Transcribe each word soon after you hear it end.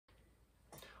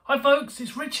Hi folks,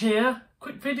 it's Rich here.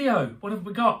 Quick video. What have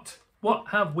we got? What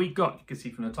have we got? You can see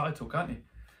from the title, can't you?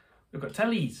 We've got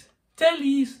tellies.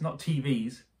 Tellies, not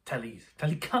TVs. Tellies.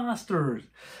 Telecasters.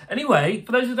 Anyway,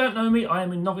 for those who don't know me, I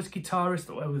am a novice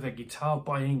guitarist with a guitar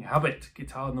buying habit.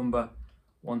 Guitar number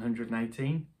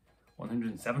 118,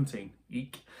 117.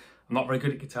 Eek. I'm not very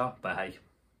good at guitar, but hey,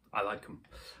 I like them.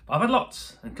 But I've had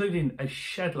lots, including a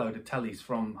shed load of tellies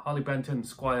from Harley Benton,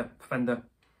 Squier, Fender,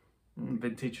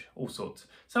 vintage, all sorts.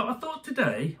 So I thought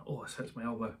today, oh, it hurts my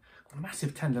elbow. Got a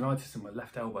massive tendonitis in my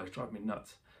left elbow, it's driving me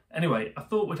nuts. Anyway, I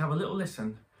thought we'd have a little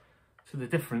listen to the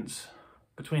difference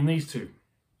between these two.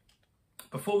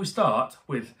 Before we start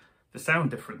with the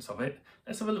sound difference of it,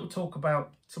 let's have a little talk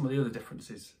about some of the other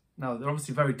differences. Now, they're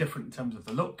obviously very different in terms of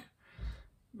the look.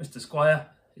 Mr. Squier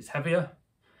is heavier.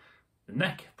 The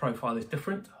neck profile is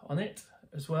different on it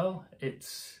as well.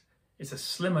 It's a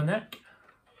slimmer neck.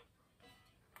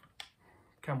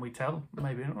 Can we tell?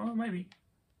 Maybe, oh, maybe.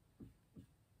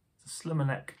 It's a slimmer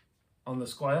neck on the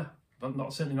Squier, but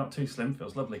certainly not too slim,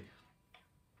 feels lovely.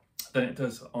 Than it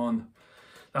does on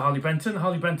the Harley Benton.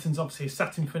 Harley Benton's obviously a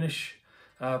satin finish,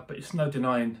 but it's no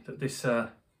denying that this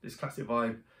classic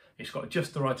vibe, it's got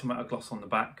just the right amount of gloss on the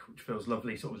back, which feels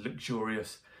lovely, sort of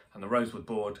luxurious, and the rosewood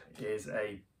board is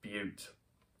a beaut.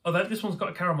 Although this one's got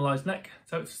a caramelised neck,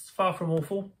 so it's far from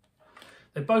awful.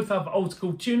 They both have old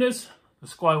school tuners. The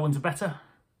Squier ones are better.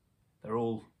 They're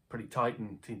all pretty tight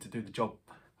and seem to do the job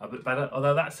a bit better.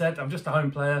 Although that said, I'm just a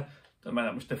home player, don't make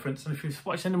that much difference. And if you've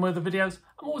watched any of my other videos,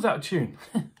 I'm always out of tune.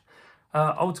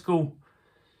 Old school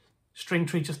string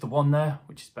tree, just the one there,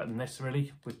 which is better than this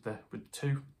really, with the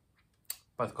two.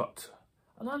 Both got,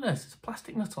 I don't know, there's a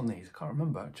plastic nut on these, I can't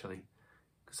remember actually.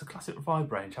 Because the classic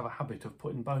Revive range have a habit of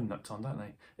putting bone nuts on, don't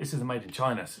they? This is a made in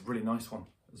China, it's a really nice one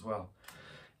as well.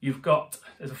 You've got,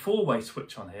 there's a 4-way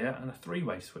switch on here and a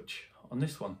 3-way switch on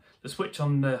this one. The switch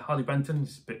on the Harley Benton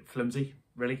is a bit flimsy,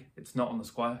 really. It's not on the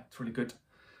Squier, it's really good.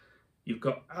 You've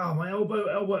got, oh, my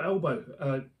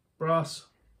elbow, brass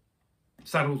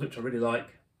saddles, which I really like.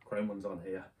 Chrome ones on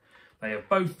here. They have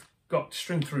both got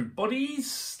string through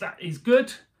bodies, that is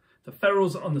good. The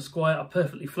ferrules on the Squier are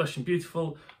perfectly flush and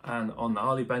beautiful, and on the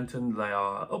Harley Benton, they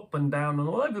are up and down and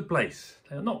all over the place.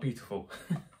 They are not beautiful,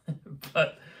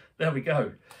 but there we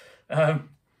go.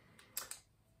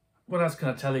 What else can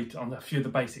I tell you on a few of the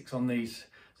basics on these?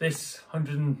 This,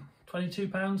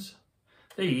 £122.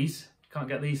 These, can't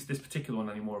get this particular one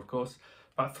anymore, of course.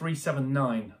 About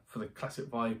 $379 for the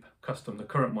Classic Vibe Custom, the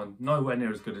current one. Nowhere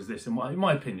near as good as this, in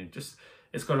my opinion. Just,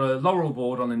 it's got a laurel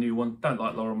board on the new one. Don't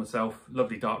like laurel myself.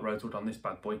 Lovely dark rosewood on this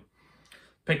bad boy.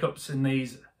 Pickups in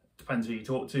these, depends who you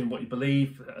talk to and what you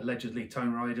believe. Allegedly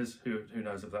tone riders, who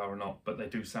knows if they are or not, but they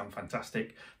do sound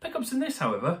fantastic. Pickups in this,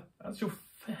 however, as you'll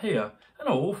hear, they're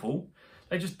not awful.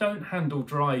 They just don't handle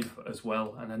drive as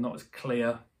well, and they're not as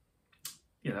clear.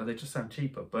 You know, they just sound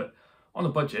cheaper, but on a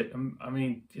budget, I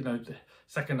mean, you know,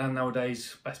 second hand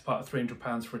nowadays, best part of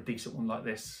 £300 for a decent one like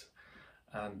this.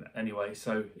 And anyway,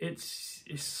 so it's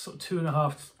sort of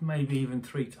 2.5, maybe even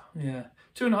 3, yeah,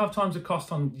 2.5 times the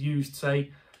cost on used, say,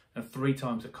 and 3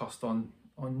 times the cost on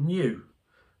new.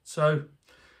 So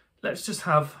let's just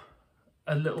have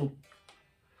a little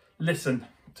listen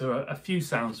to a few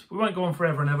sounds. We won't go on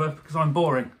forever and ever because I'm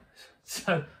boring.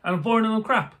 So, and I'm boring and I'm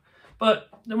crap, but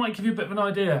they might give you a bit of an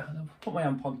idea. I'll put my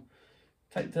amp on,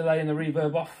 take the delay and the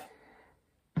reverb off.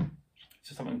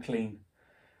 Just something clean.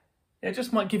 It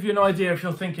just might give you an idea if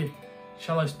you're thinking,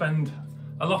 shall I spend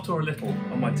a lot or a little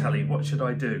on my telly? What should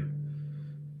I do?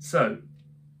 So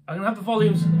I'm gonna have the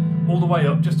volumes all the way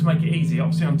up just to make it easy.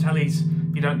 Obviously on tellies,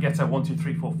 you don't get a 1, 2,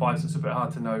 3, 4, 5, so it's a bit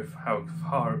hard to know how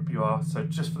far up you are. So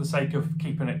just for the sake of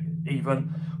keeping it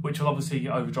even, which will obviously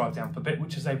overdrive the amp a bit,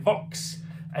 which is a Vox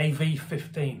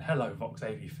AV15. Hello, Vox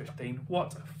AV15.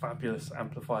 What a fabulous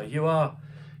amplifier you are.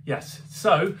 Yes,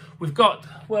 so we've got,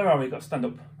 where are we? Got stand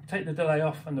up. Take the delay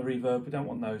off and the reverb. We don't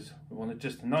want those. We want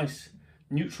just a nice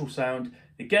neutral sound.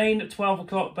 The gain at 12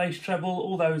 o'clock, bass treble,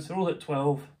 all those are all at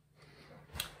 12.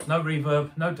 No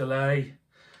reverb, no delay.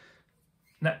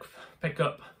 Neck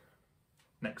pickup,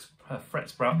 next fret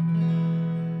sprout.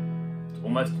 It's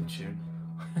almost in tune.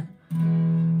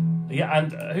 Yeah,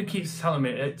 and who keeps telling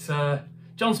me? It's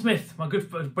John Smith, my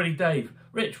good buddy Dave.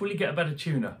 Rich, will you get a better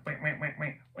tuner?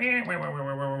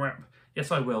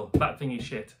 Yes, I will. That thing is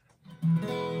shit.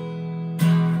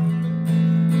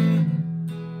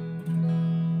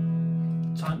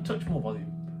 Touch more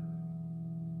volume.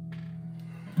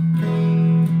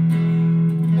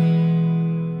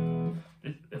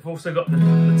 They've also got the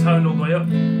tone all the way up.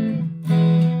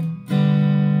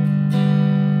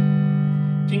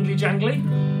 Jingly jangly.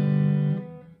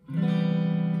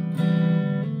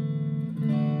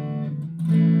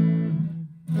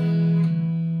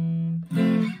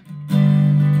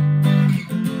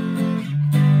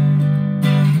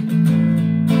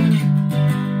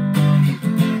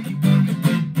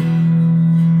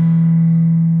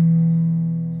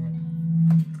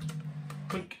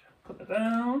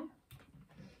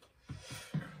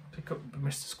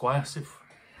 Squier.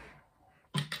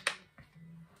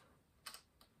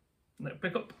 Let it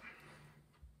pick up.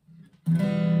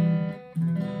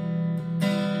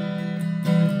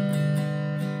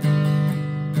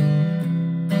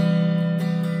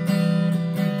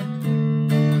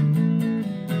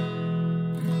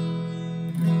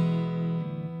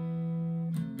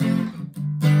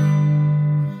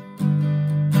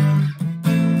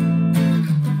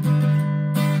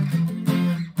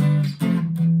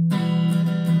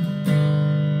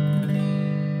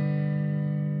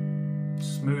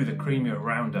 Smoother, creamier,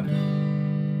 rounder.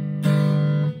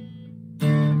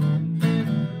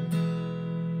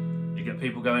 You get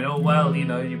people going, oh well, you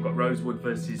know, you've got rosewood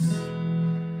versus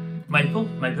maple,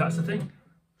 maybe that's the thing.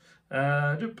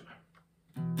 Right,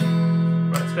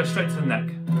 let's go straight to the neck.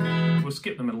 We'll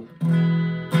skip the middle.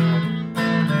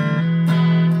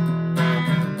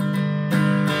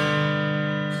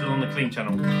 Still on the clean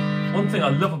channel. One thing I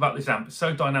love about this amp, it's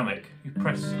so dynamic. You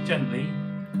press gently,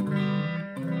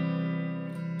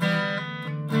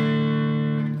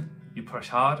 you push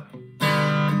hard.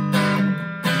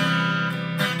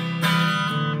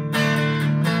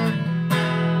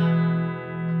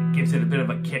 It gives it a bit of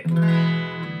a kick.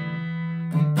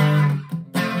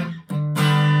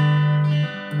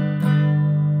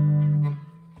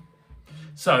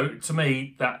 So, to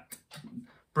me, that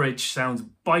bridge sounds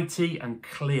bitey and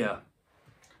clear,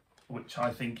 which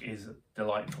I think is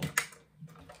delightful.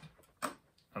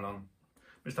 And on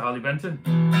Mr. Harley Benton.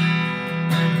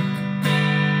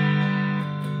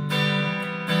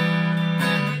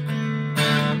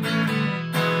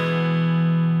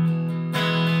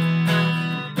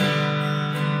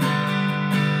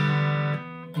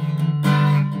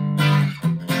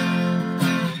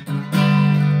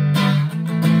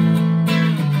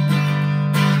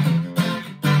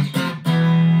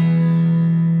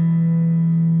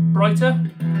 Brighter.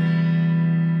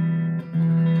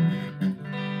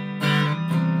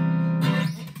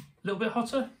 A little bit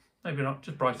hotter, maybe not,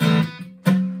 just brighter.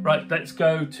 Right, let's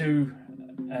go to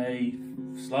a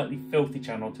slightly filthy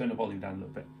channel, turn the volume down a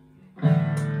little bit.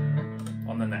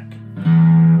 On the neck.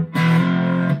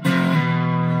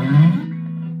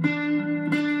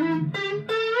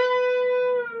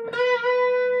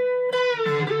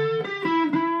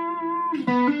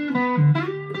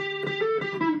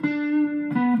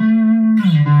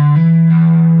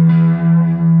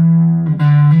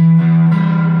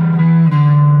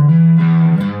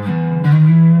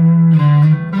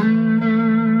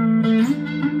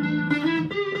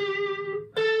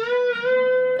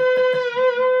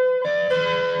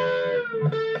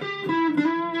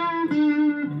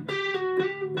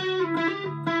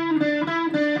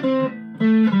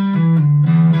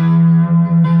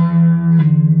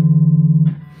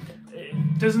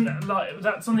 Doesn't like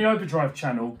that's on the overdrive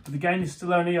channel, but the gain is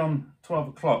still only on 12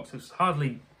 o'clock, so it's hardly,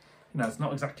 you know, it's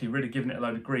not exactly really giving it a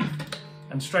load of grief.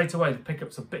 And straight away the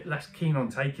pickup's a bit less keen on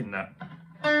taking that.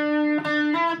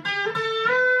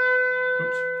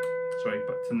 Oops, sorry,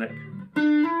 back to neck.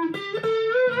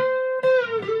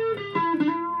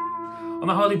 On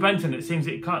the Harley Benton, it seems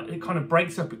it kind of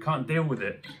breaks up, it can't deal with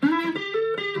it.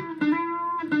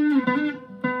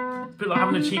 It's a bit like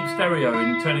having a cheap stereo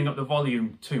and turning up the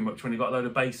volume too much when you've got a load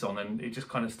of bass on, and it just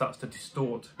kind of starts to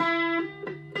distort.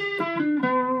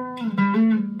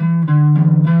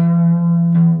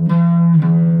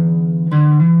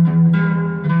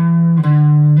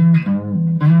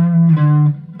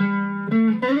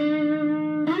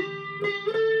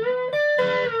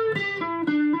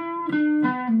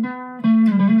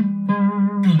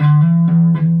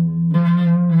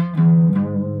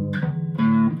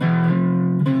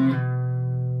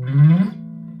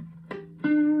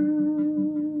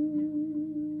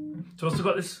 So I've also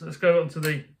got this, let's go on to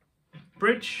the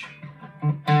bridge.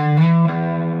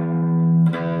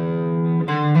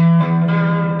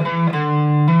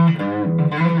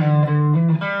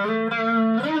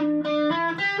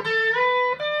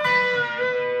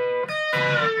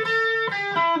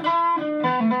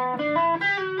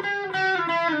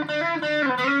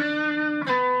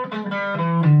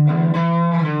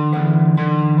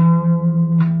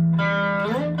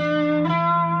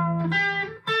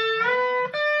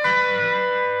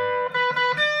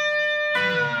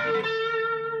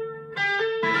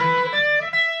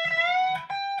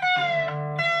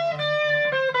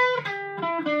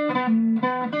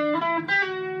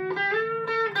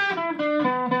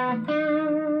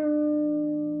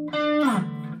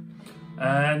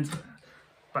 And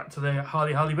back to the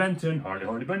Harley Benton.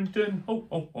 Harley Benton. Oh,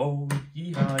 oh, oh.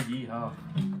 Yeehaw, yeehaw.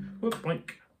 Whoop,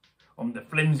 blink. On the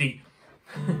flimsy,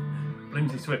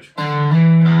 flimsy switch.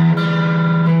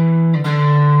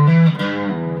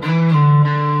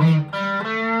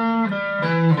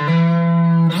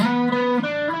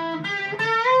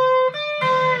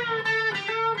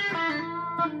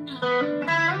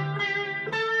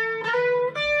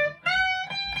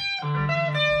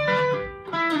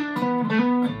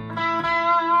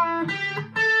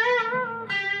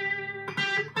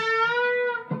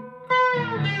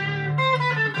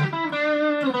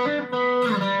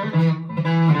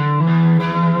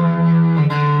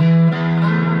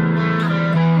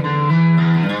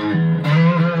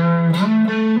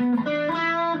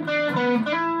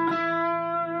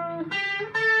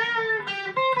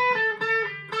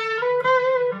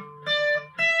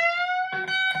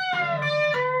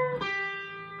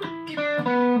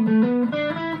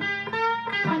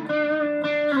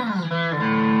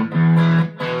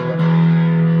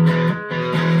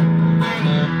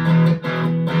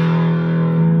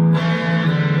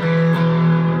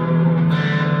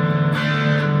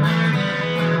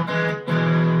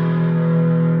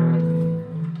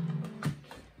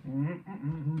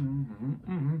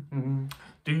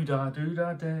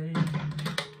 Do-da day.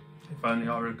 If only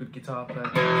I were a good guitar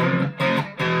player.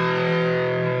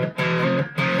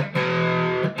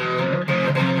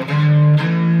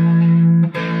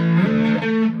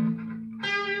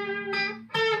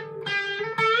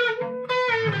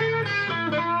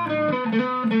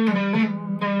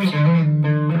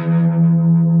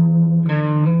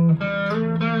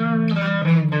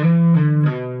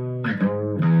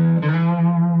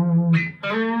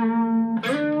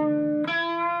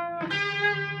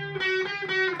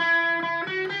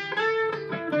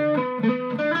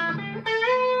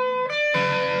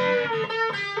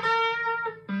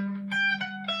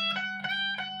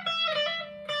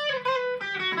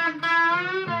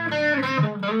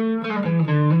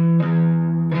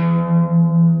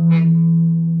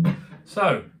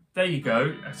 So there you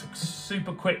go. That's a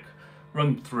super quick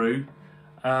run through.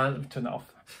 Let me turn that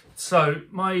off. So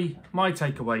my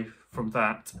takeaway from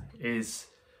that is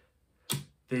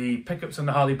the pickups on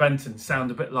the Harley Benton sound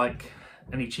a bit like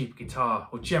any cheap guitar,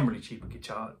 or generally cheaper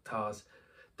guitars.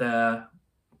 They're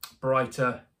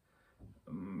brighter,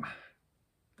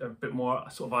 they're a bit more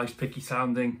sort of ice picky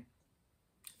sounding.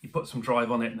 You put some drive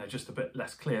on it and they're just a bit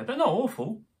less clear. They're not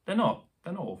awful. They're not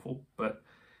awful, but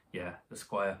yeah, the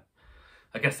Squier.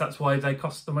 I guess that's why they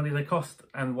cost the money they cost,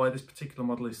 and why this particular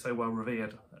model is so well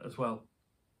revered as well.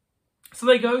 So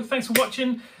there you go. Thanks for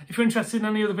watching. If you're interested in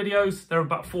any other videos, there are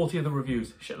about 40 other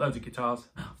reviews. Shitloads of guitars.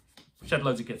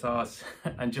 Shitloads of guitars.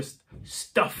 And just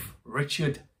stuff.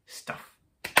 Richard stuff.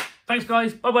 Thanks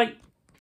guys. Bye bye.